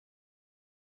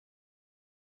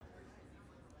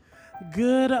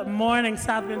Good morning,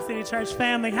 South Bend City Church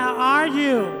family. How are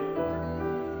you?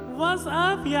 What's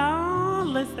up, y'all?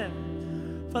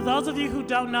 Listen, for those of you who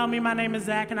don't know me, my name is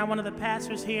Zach, and I'm one of the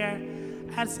pastors here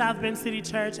at South Bend City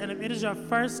Church. And if it is your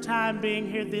first time being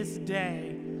here this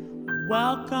day,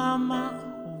 welcome,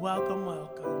 welcome,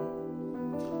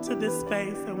 welcome to this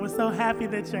space. And we're so happy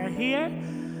that you're here.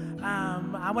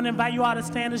 I want to invite you all to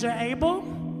stand as you're able,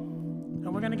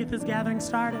 and we're going to get this gathering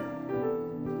started.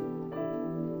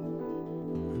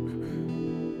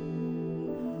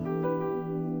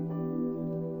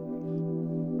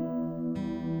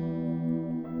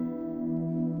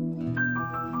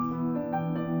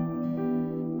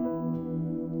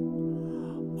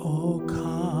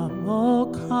 Oh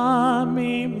come,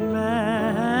 Emmanuel,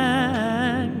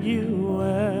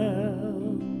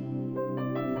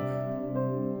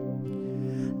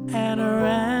 and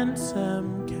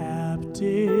ransom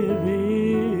captive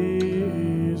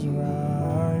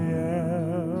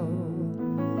Israel,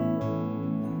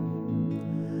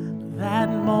 that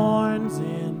mourns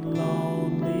in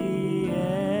lonely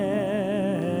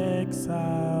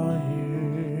exile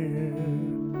here,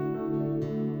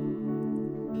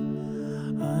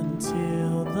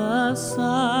 until the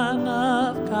Son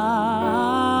of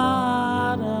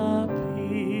God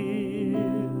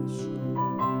appears.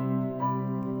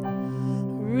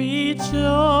 Rejoice,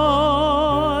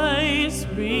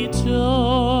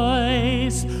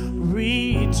 rejoice,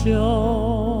 rejoice.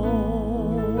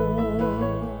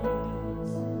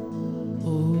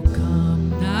 Oh, come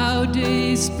thou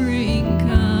day spring,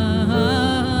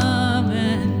 come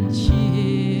and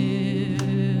cheer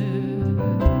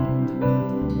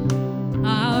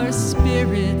our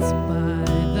spirits by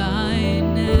thy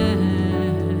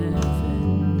nave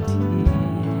and tear.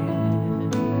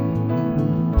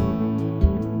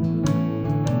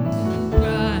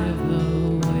 Drive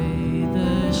away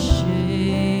the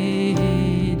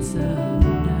shades of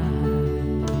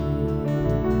night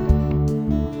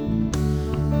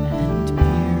and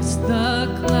pierce the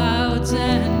clouds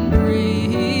and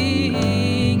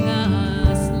bring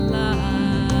us light.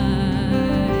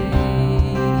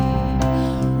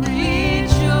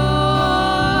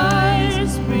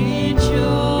 Rejoice,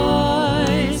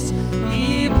 rejoice,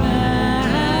 Emmanuel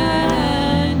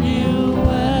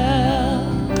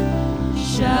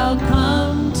shall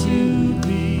come to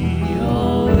thee,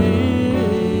 O Israel.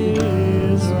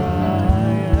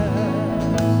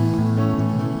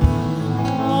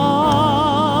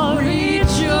 Oh,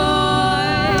 rejoice,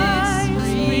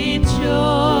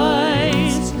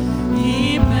 rejoice,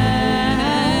 Emmanuel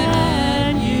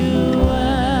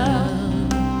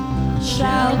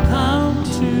shall come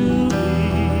to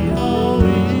thee, O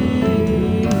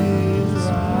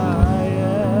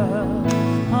Israel.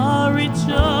 Oh,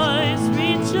 rejoice,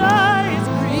 rejoice,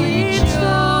 rejoice,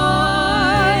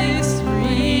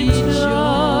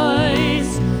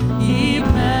 rejoice,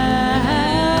 Emmanuel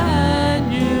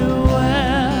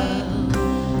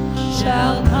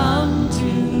shall come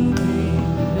to thee,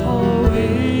 O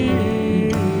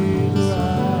Israel.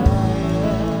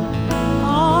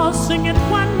 Oh, sing it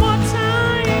one more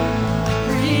time.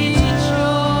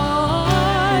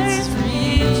 Rejoice,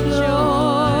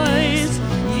 rejoice,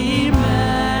 Emmanuel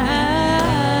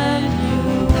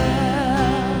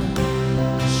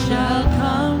shall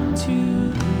come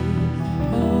to thee,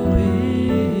 O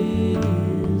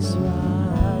Israel.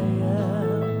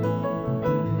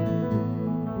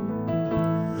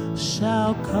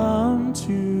 Shall come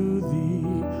to thee,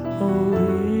 O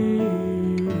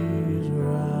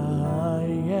Israel.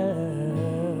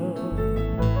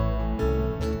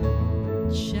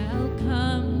 Shall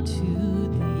come to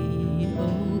thee, O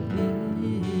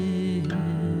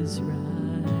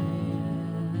Israel.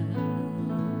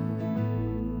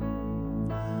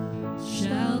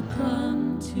 Shall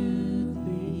come to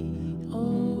thee,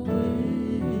 O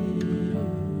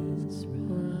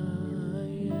Israel.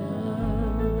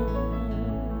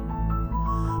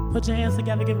 Put your hands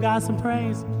together, give God some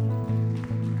praise.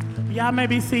 Y'all may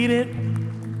be seated.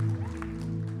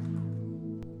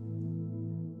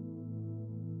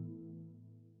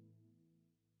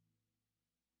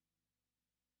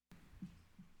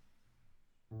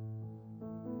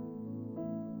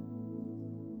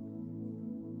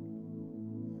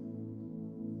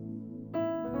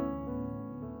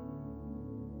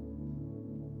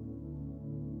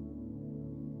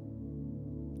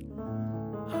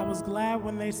 I was glad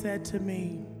when they said to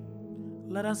me,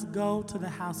 "Let us go to the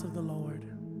house of the Lord."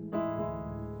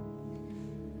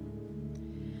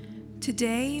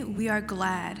 Today, we are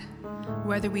glad,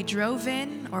 whether we drove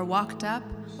in or walked up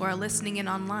or are listening in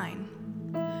online.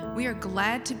 We are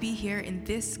glad to be here in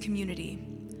this community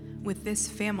with this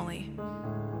family.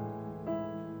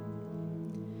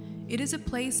 It is a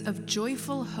place of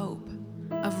joyful hope,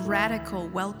 of radical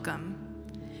welcome.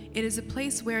 It is a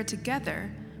place where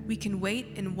together we can wait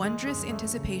in wondrous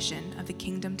anticipation of the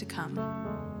kingdom to come.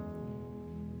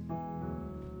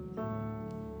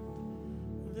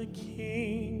 The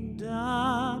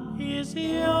kingdom is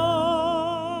yours.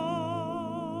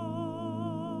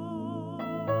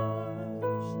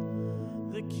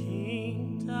 The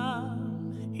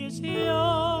kingdom is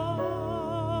yours.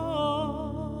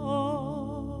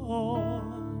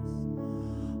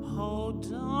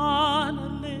 Hold on a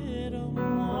little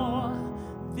more.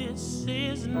 This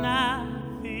is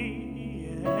not the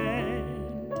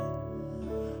end.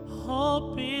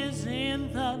 Hope is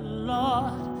in the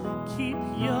Lord. Keep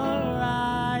your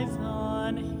eyes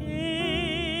on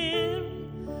Him.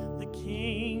 The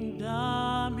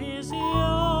kingdom is yours.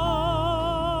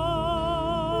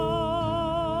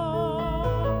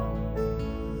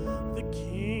 The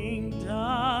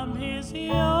kingdom is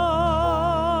yours.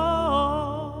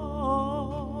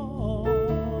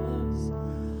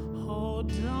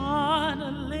 Hold on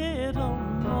a little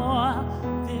more.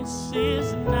 This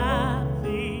is not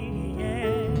the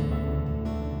end.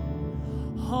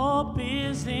 Hope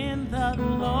is in the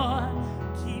Lord.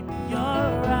 Keep your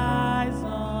eyes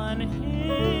on Him.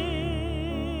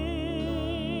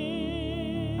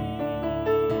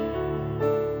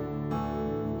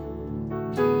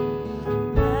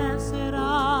 Blessed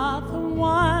are the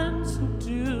ones who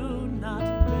do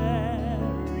not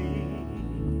bury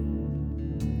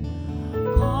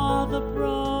all the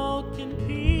broken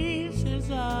pieces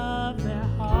of their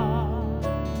heart.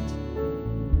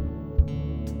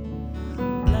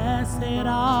 Blessed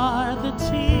are the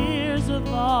tears of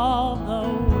all the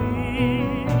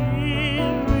weary,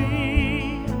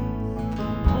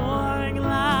 pouring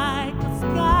like a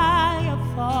sky of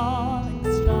falling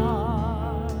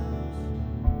stars.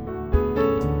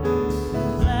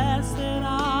 Blessed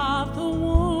are the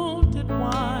wounded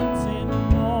ones in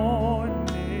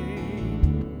mourning,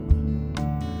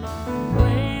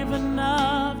 brave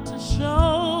enough to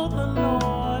show the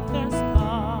Lord their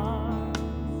scars.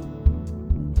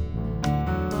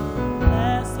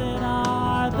 Blessed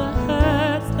are the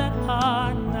hurts that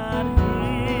are not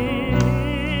hidden,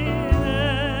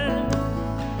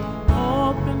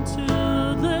 open to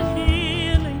the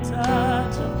healing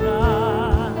touch of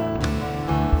God.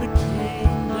 The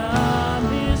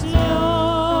kingdom is yours.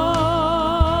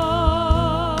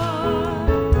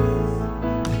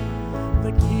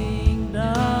 The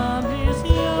kingdom is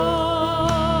yours.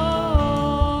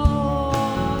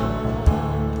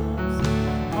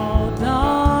 Hold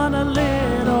on a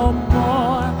little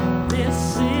more.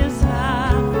 This is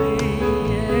not the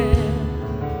end.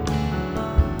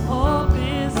 Hope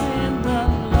is in the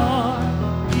Lord.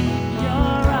 Keep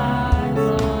your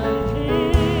eyes on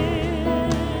Him.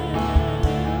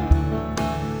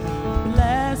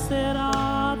 Blessed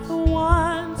are the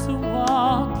ones who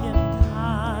walk in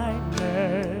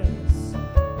kindness,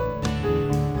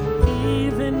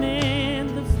 even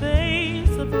in the face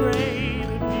of great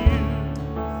abuse.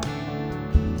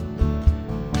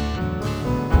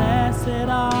 Blessed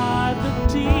are the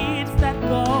deeds that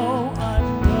go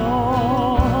unnoticed,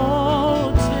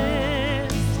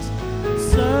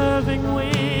 serving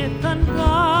with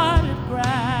unguarded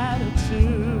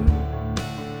gratitude.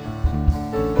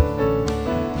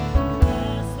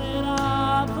 Blessed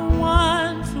are the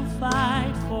ones who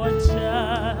fight for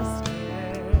justice,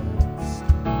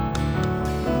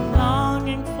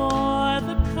 longing for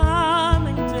the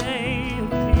coming day of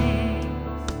peace.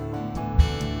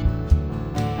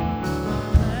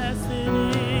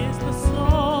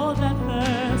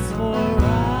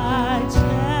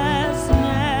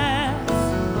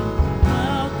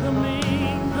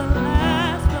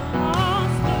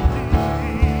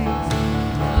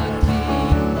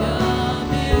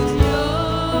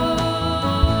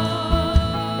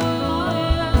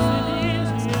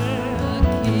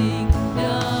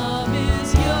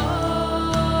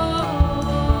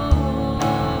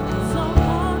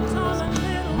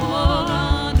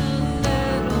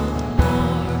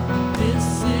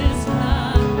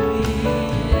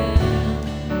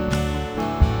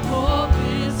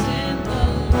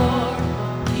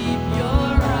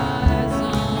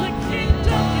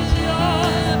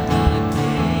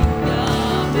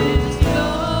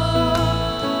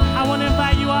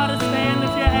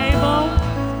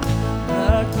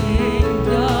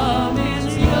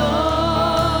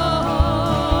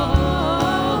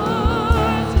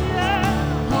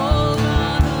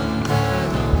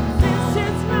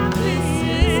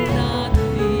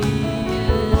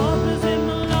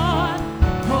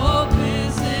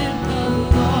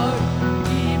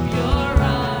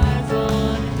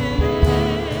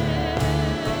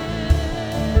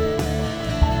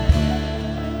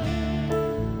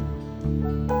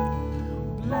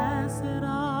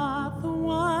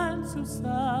 those who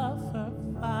suffer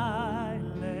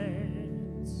violence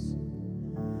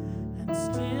and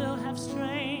still have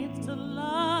strength to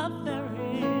love their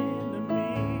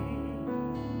enemy.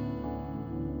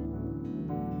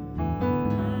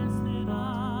 Blessed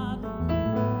are the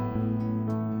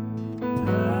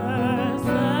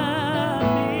persevere,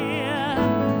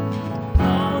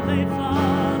 though they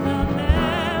fall, they'll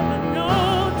never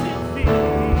know defeat.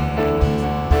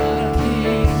 The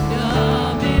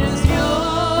kingdom is yours.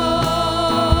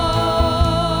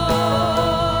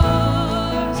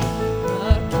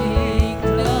 The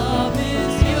kingdom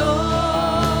is yours.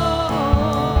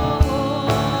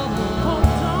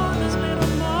 Hold on a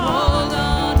little more. Hold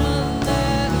on a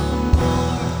little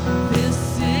more. This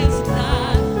is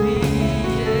not the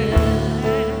end.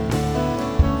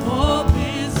 Hope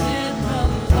is in the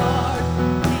Lord.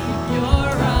 Keep your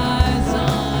eyes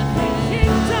on Him. The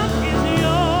kingdom is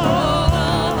yours.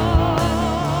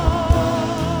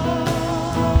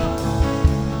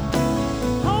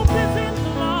 Hope is in the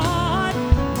Lord.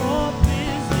 Hope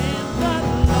is in the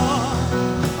Lord.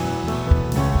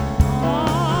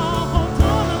 Oh, hold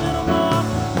on a little more.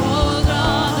 Hold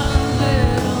on a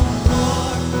little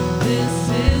more. This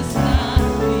is not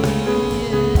the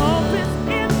end. Hope is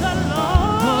in the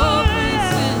Lord. Hope is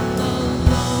in the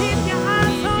Lord. Keep your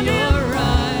eyes on Him. Your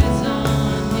eyes on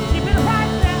Him. Keep it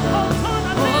right there. Hold on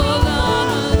a little more.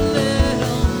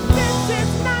 This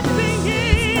is not the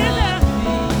end.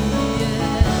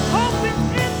 Hope is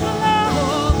in the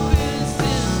Lord.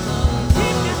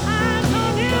 Keep your eyes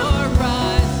on Him. Your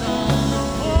eyes on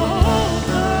Him. Hold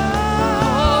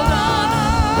on.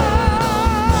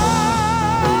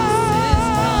 This is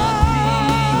not the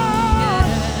end.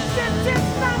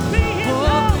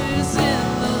 Hope is in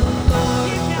the Lord.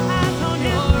 Keep your eyes on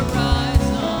Him.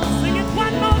 Sing it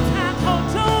one more time.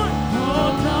 Hold on.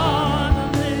 Hold on a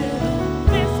little.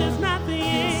 This is not the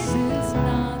end.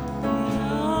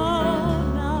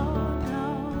 No.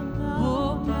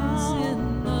 Hope is in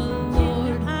the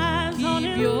Lord.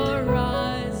 Keep your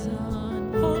eyes on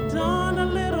Him. Hold on a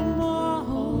little more.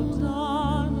 Hold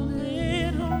on a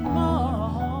little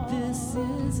more. This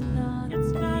is not.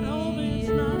 It's not over. It's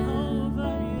not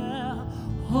over. Yeah.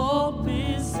 Hope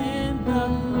is in the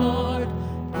Lord.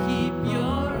 Keep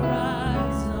your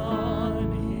eyes on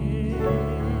Him.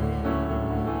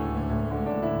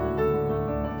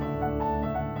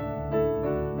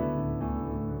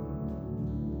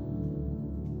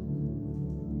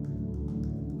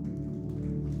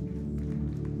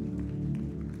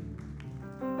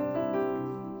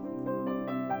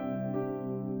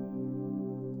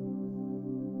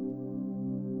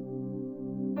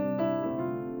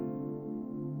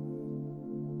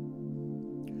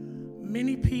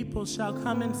 Many people shall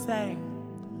come and say,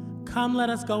 "Come, let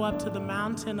us go up to the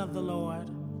mountain of the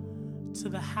Lord, to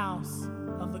the house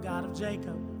of the God of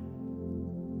Jacob,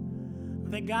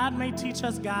 that God may teach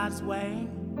us God's way,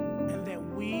 and that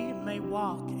we may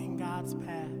walk in God's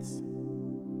paths."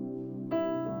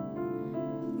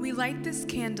 We light this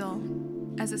candle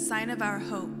as a sign of our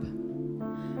hope,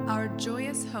 our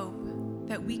joyous hope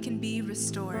that we can be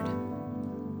restored,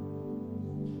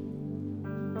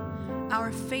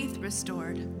 our faith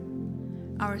restored,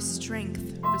 our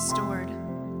strength restored,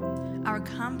 our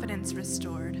confidence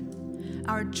restored,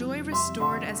 our joy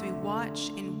restored as we watch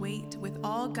and wait with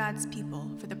all God's people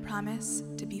for the promise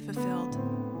to be fulfilled.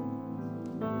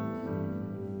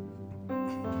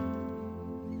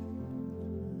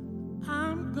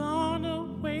 I'm gonna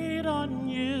wait on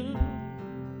you.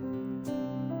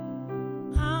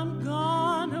 I'm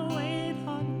gonna wait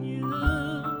on you.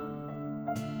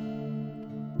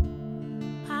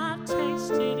 I've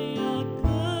tasted your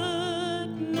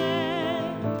goodness.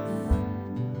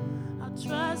 I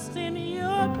trust in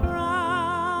your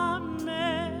promise.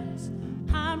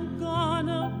 I'm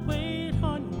gonna wait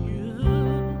on you.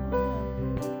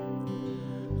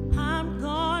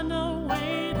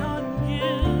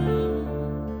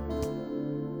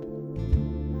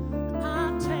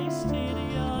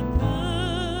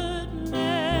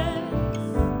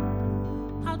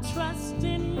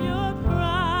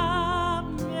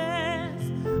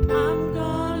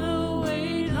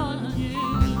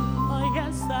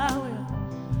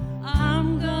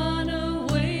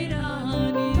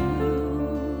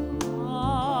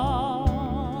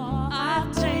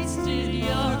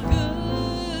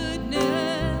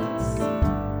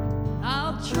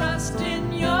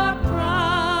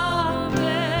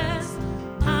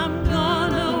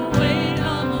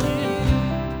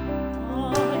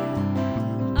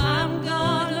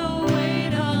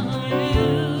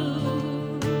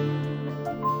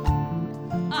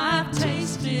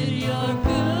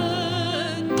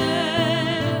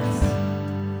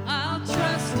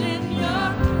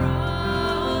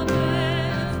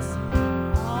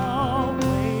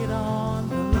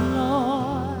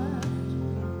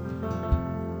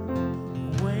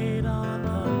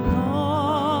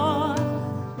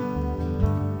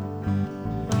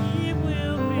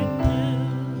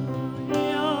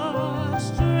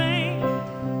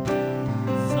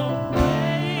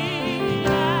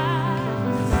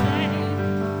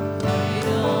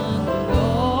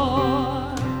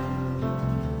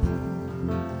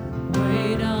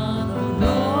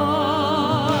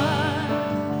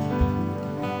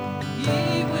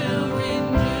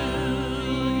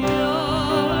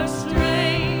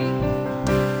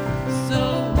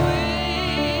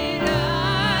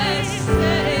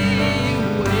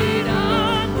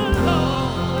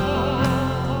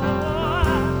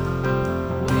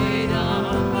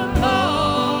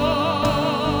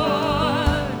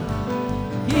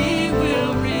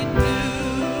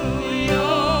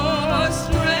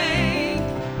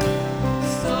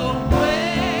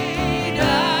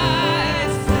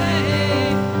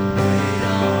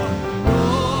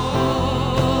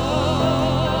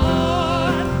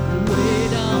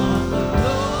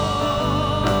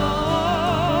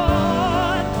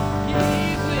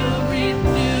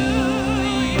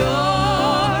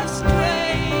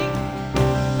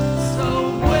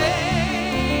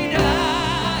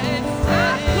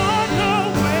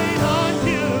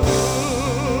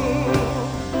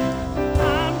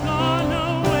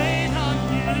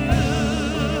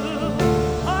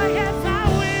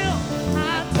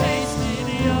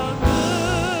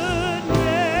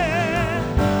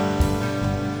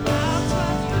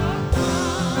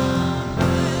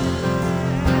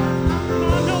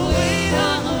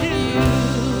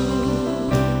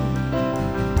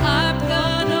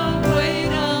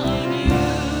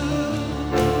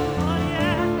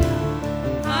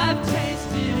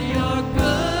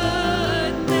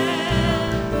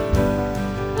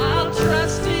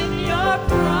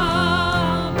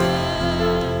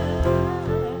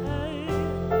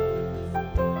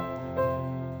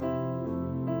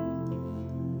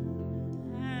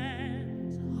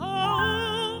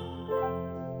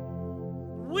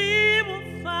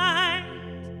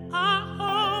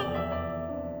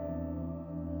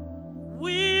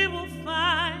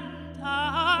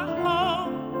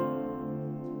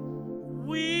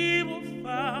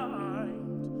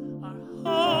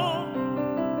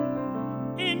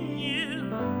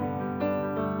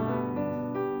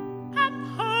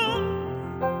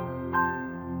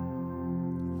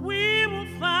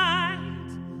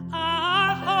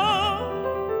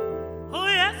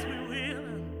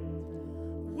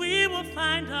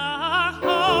 find our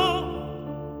hope.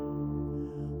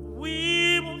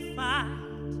 We will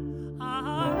find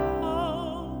our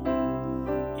hope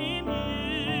in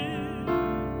you.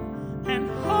 And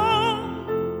hope,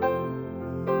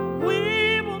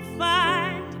 we will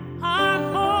find our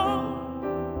hope.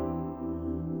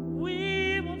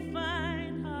 We will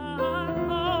find our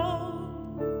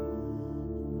hope.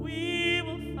 We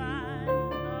will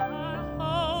find our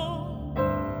hope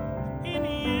in you.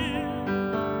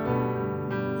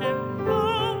 And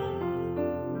hope,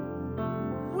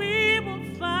 we will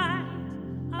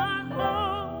find our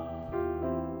hope.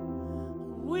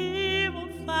 We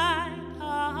will find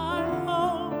our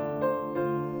hope.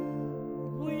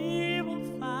 We will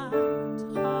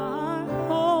find our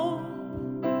hope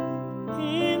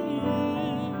in you.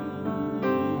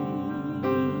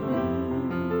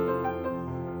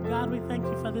 God, we thank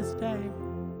you for this day.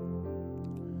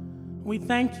 We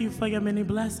thank you for your many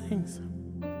blessings.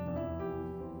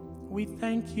 We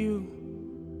thank you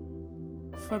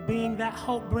for being that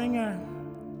hope bringer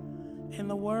in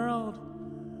the world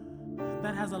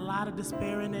that has a lot of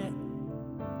despair in it.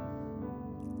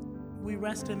 We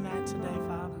rest in that today,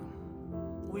 Father.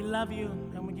 We love you,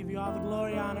 and we give you all the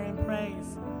glory, honor, and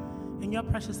praise. In your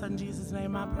precious Son, Jesus'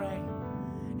 name, I pray.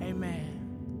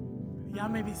 Amen. Y'all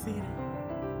may be seated.